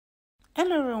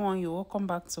Hello everyone, you're welcome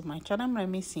back to my channel. I'm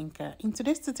Remy Sinka. In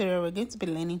today's tutorial, we're going to be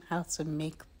learning how to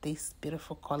make this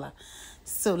beautiful collar.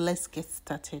 So let's get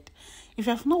started. If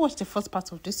you have not watched the first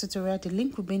part of this tutorial, the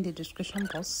link will be in the description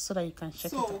box so that you can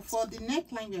check it out. So for the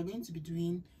neckline, we are going to be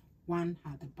doing one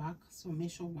at the back. So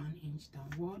measure 1 inch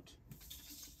downward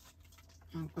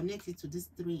and connect it to this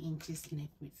 3 inches neck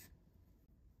width.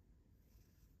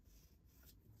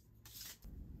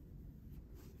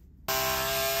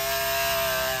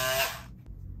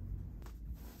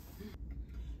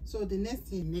 So the next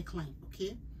thing, neckline,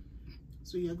 okay?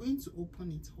 So you are going to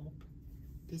open it up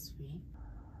this way.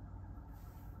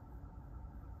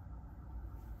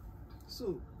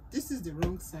 So this is the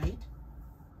wrong side.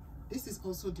 This is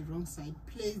also the wrong side.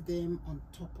 Place them on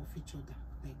top of each other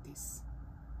like this.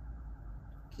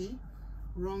 Okay?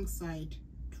 Wrong side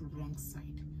to wrong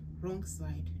side. Wrong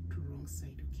side to wrong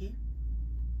side, okay?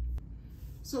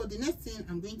 So the next thing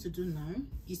I'm going to do now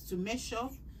is to measure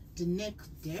the neck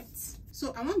depth.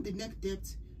 So I want the neck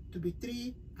depth to be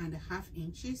 3.5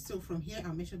 inches. So from here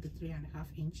I'll measure the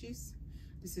 3.5 inches.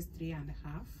 This is 3.5.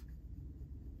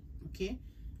 Okay,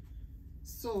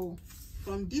 so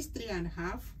from this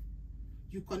 3.5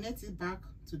 you connect it back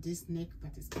to this neck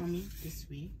that is coming this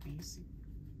way. Can you see?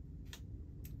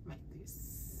 Like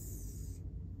this.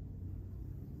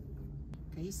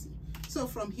 Can you see? So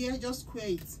from here just square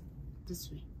it this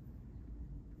way.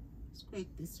 Square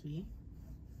it this way.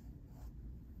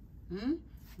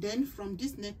 Then from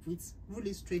this neck width, roll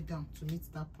it straight down to meet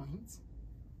that point.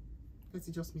 Let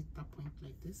it just meet that point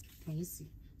like this. Can you see?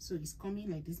 So it's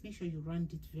coming like this. Make sure you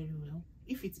round it very well.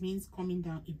 If it means coming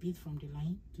down a bit from the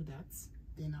line, do that.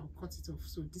 Then I'll cut it off.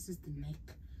 So this is the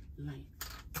neck line.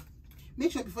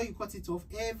 Make sure before you cut it off,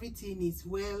 everything is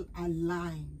well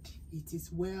aligned. It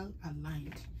is well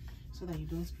aligned so that you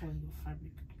don't spoil your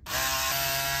fabric.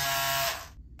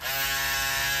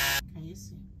 Can you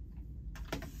see?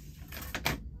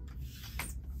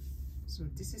 So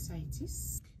this is how it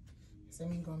is.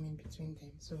 Semi-gum in between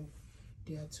them, so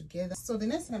they are together. So the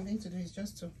next thing I'm going to do is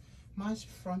just to match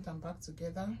front and back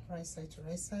together, right side to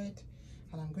right side,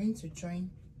 and I'm going to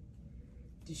join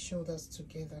the shoulders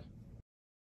together.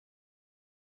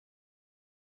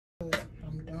 So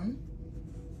I'm done.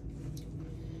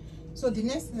 So the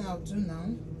next thing I'll do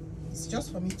now is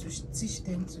just for me to stitch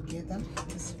them together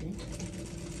this way.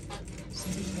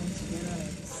 Stitch them together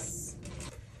like this.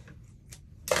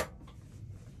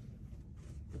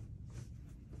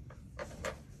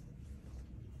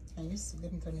 You see,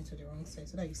 let me turn it to the wrong side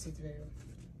so that you see it very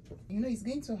well. You know, it's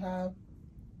going to have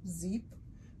zip.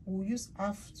 We'll use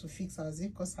half to fix our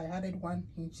zip because I added 1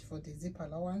 inch for the zip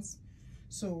allowance.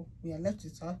 So we are left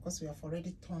with half because we have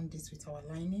already turned this with our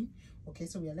lining. Okay,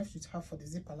 so we are left with half for the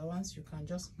zip allowance. You can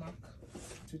just mark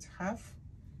with half.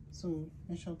 So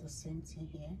measure the same thing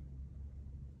here.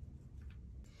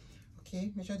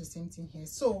 Okay, measure the same thing here.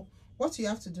 So what you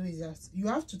have to do is that you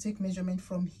have to take measurement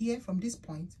from here, from this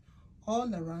point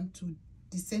all around to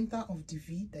the center of the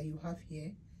V that you have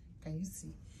here. Can you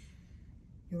see?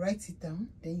 You write it down,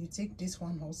 then you take this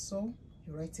one also,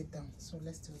 you write it down. So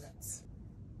let's do that.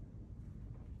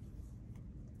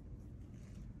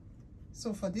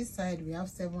 So for this side we have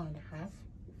 7.5,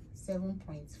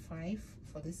 7.5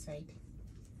 for this side.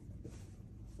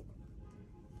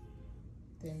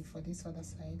 Then for this other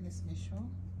side, let's measure.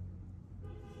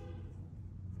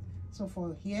 So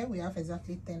for here we have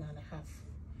exactly 10.5.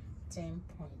 10.5.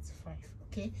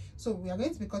 Okay, so we are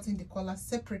going to be cutting the collar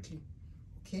separately.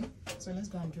 Okay, so let's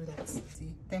go and do that.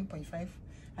 See, 10.5,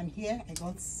 and here I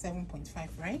got 7.5,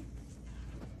 right?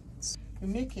 So we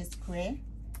make a square.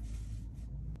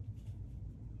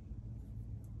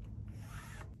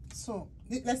 So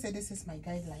let's say this is my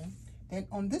guideline. Then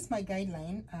on this my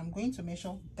guideline, I'm going to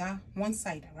measure that one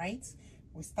side, right?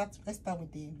 Let's start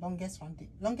with the longest one. The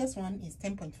longest one is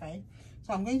 10.5,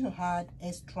 so I'm going to add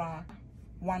extra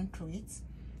 1 to it,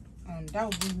 and that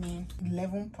will give me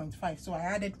 11.5. So I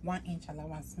added 1 inch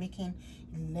allowance, making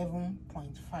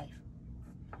 11.5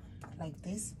 like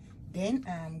this. Then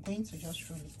I'm going to just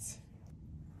roll it.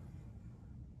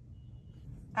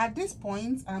 At this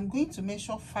point I'm going to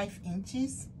measure 5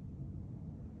 inches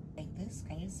like this.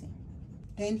 Can you see?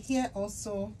 Then here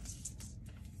also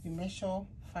you measure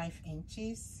 5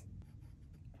 inches.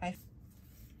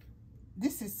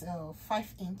 This is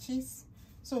 5 inches.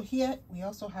 So here we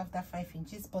also have that 5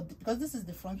 inches, but because this is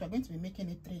the front, we're going to be making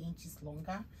it 3 inches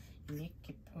longer. You make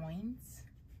a point.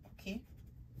 Okay,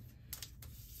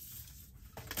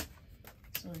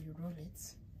 so you roll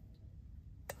it.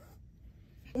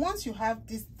 Once you have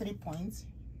these 3 points,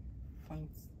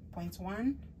 point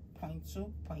 1, point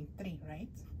 2, point 3, right?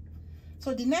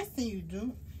 So the next thing you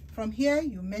do From here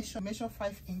you measure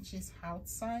 5 inches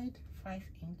outside, 5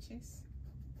 inches.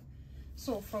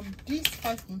 So from these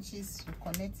 5 inches you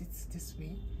connect it this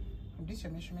way. From this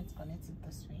your measurement, connect it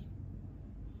this way.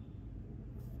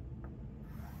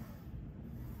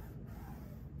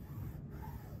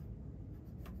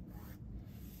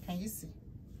 Can you see?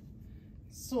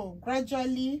 So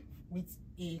gradually, with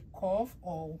a curve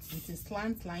or with a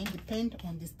slant line, depend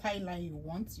on the style line you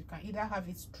want. You can either have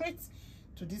it straight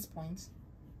to this point,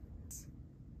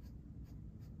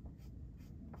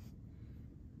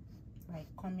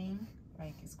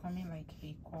 like it's coming like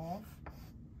a curve,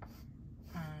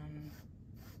 and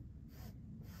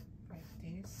like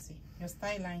this. See, your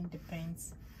style line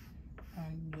depends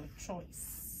on your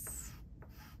choice,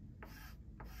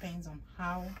 depends on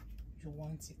how you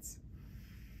want it.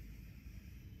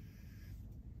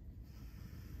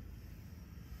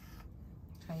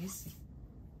 Can you see?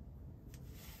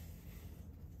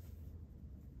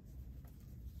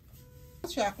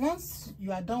 Once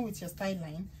you are done with your style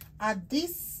line, at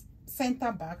this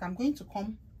center back, I'm going to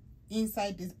come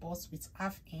inside this bust with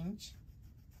 1/2 inch.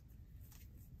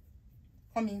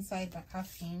 Come inside by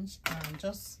 1/2 inch and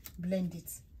just blend it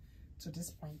to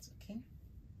this point, okay?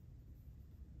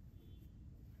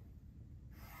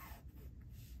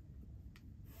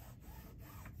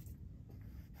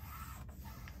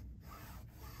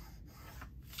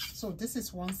 So this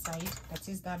is one side, that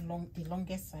is the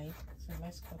longest side. So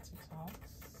let's cut it out.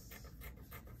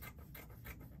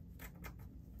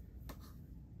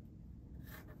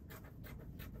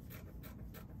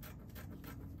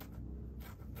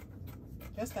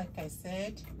 Just like I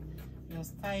said, your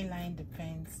style line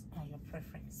depends on your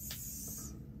preference.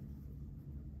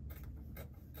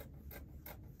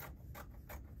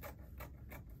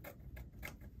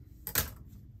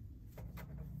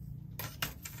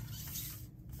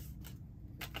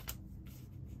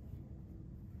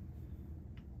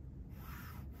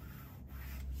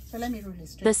 So let me roll it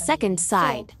straight. The second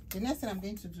side. So the next thing I'm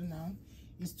going to do now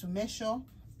is to measure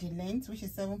the length, which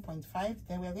is 7.5.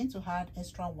 Then we're going to add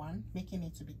extra 1, making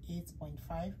it to be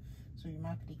 8.5. So you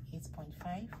mark the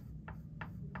 8.5.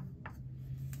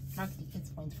 Mark the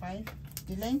 8.5.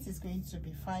 The length is going to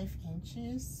be 5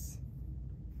 inches.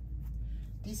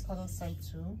 This other side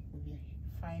too will be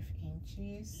 5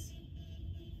 inches.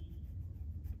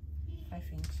 5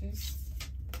 inches.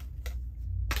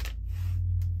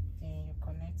 Then you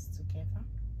connect together.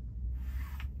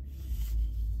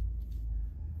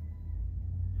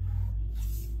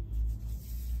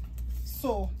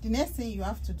 So the next thing you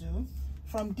have to do,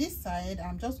 from this side,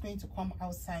 I'm just going to come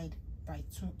outside by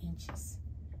 2 inches.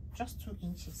 Just 2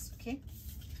 inches, okay?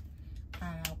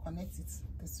 And I'll connect it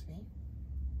this way.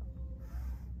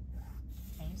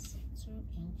 Can you see? 2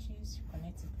 inches, you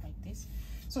connect it like this.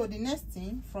 So the next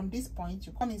thing, from this point,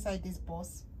 you come inside this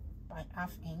bust by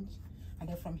 1/2 inch. And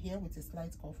then from here, with a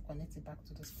slight curve, connect it back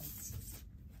to this point.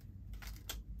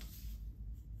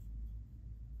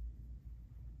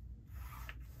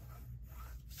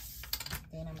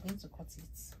 Then I'm going to cut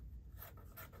it.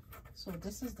 So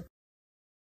this is the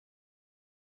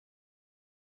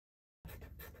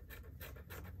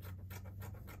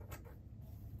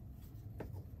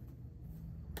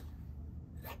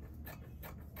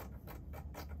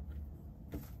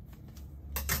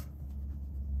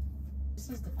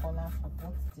collar for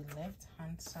both the left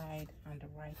hand side and the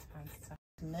right hand side.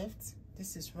 Left,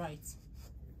 this is right.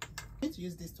 I'm going to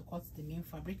use this to cut the main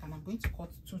fabric, and I'm going to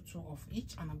cut 2 of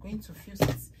each, and I'm going to fuse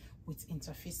it with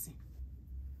interfacing.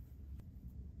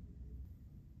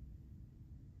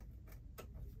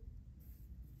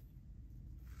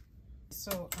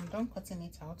 So I'm done cutting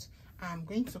it out. I'm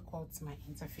going to cut my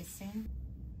interfacing.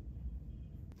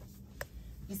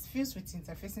 It's fused with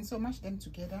interfacing, so match them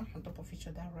together on top of each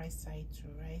other, right side to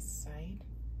right side.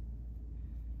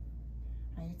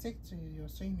 And you take to your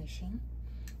sewing machine.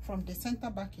 From the center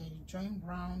back here, you join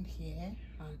round here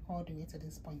and all the way to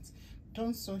this point.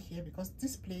 Don't sew here because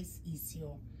this place is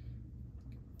your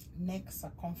neck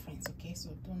circumference, okay?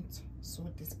 So don't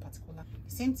sew this particular.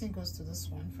 The same thing goes to this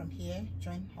one. From here,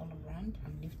 join all around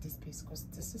and leave this piece because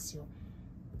this is your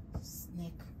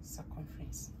neck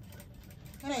circumference.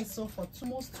 When I sew for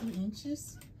almost 2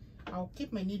 inches, I'll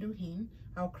keep my needle in.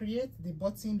 I'll create the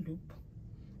button loop.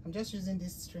 I'm just using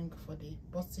this string for the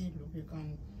button loop. You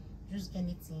can use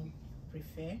anything you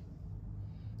prefer.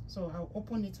 So I'll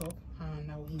open it up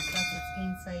and I'll insert it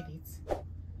inside it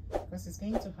because it's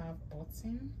going to have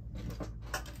button.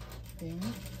 Then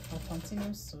I'll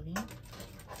continue sewing.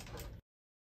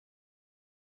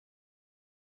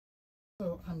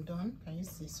 So I'm done. Can you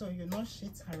see? So you notch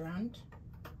it around.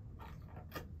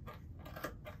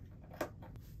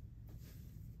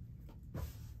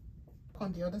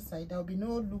 on the other side. There will be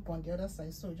no loop on the other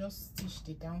side, so just stitch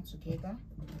the down together.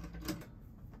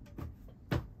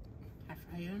 Half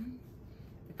iron.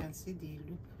 You can see the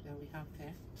loop that we have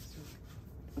there, so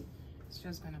it's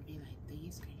just gonna be like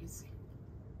this. Can you see?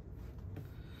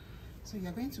 So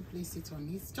you're going to place it on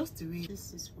it just the way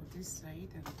this is for this side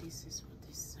and this is for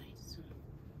this side. So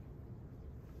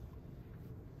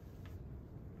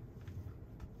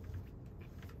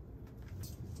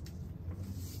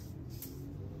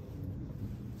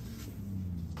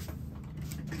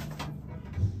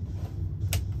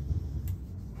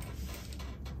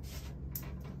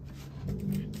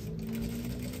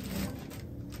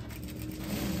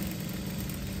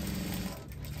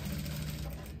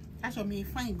aṣọ mi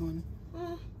fine gan ni.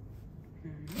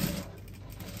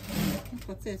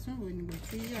 Nǹkan tí ẹ̀sùn wo nígbà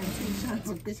tí àǹtí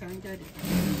ìṣàtún pé ṣá ń jáde.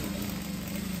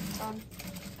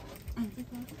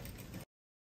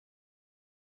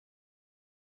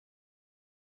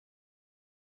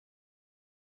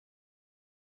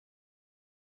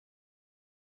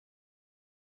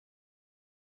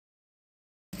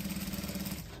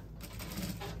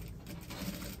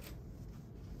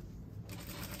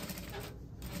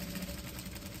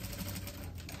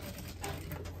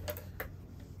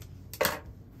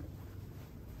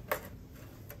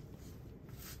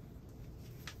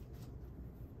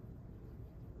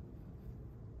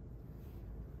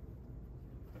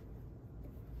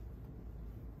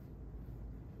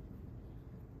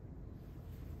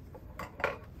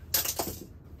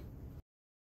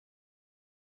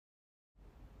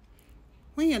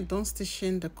 When you're done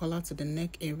stitching the collar to the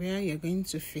neck area, you're going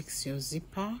to fix your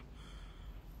zipper.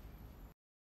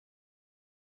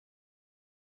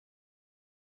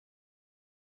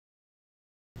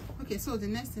 Okay, so the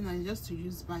next thing is just to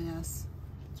use bias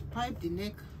to pipe the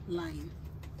neck line.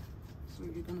 So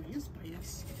you're gonna use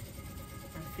bias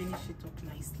and finish it up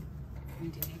nicely in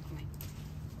the neckline.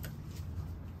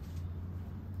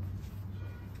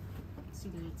 See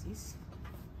where it is.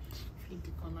 Flip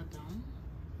the collar down.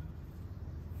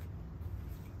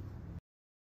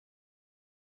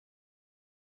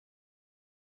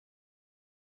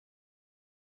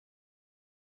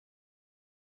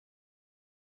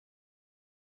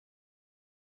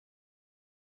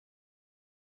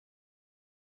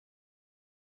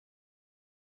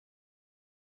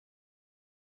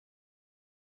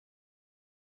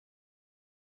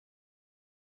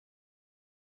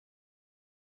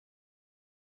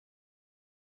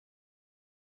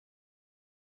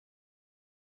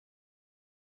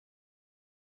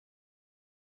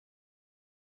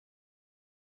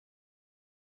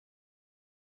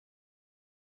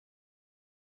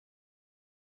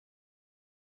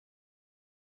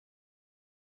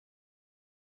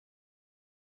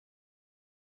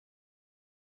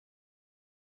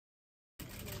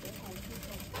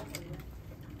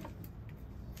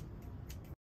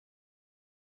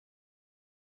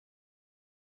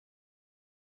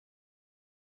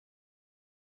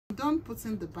 Done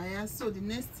putting the bias, so the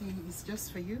next thing is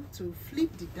just for you to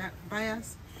flip the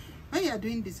bias. When you are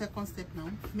doing the second step now,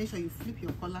 make sure you flip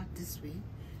your collar this way,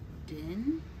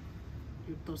 then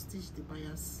you top stitch the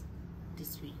bias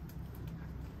this way.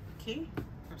 Okay,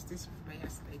 top stitch the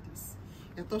bias like this.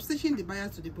 You're top stitching the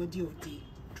bias to the body of the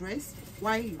dress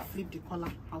while you flip the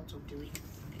collar out of the way.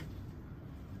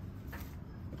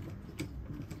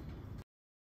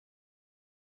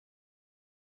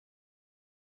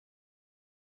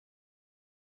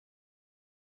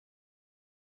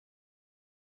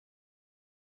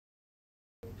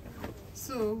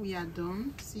 So we are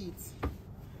done. See it.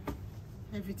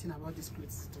 Everything about this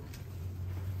clothes is done.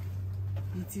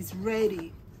 It is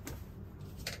ready.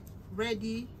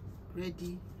 Ready,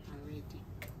 ready, and ready.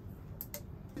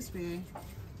 This way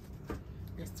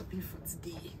we're stopping for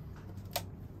today.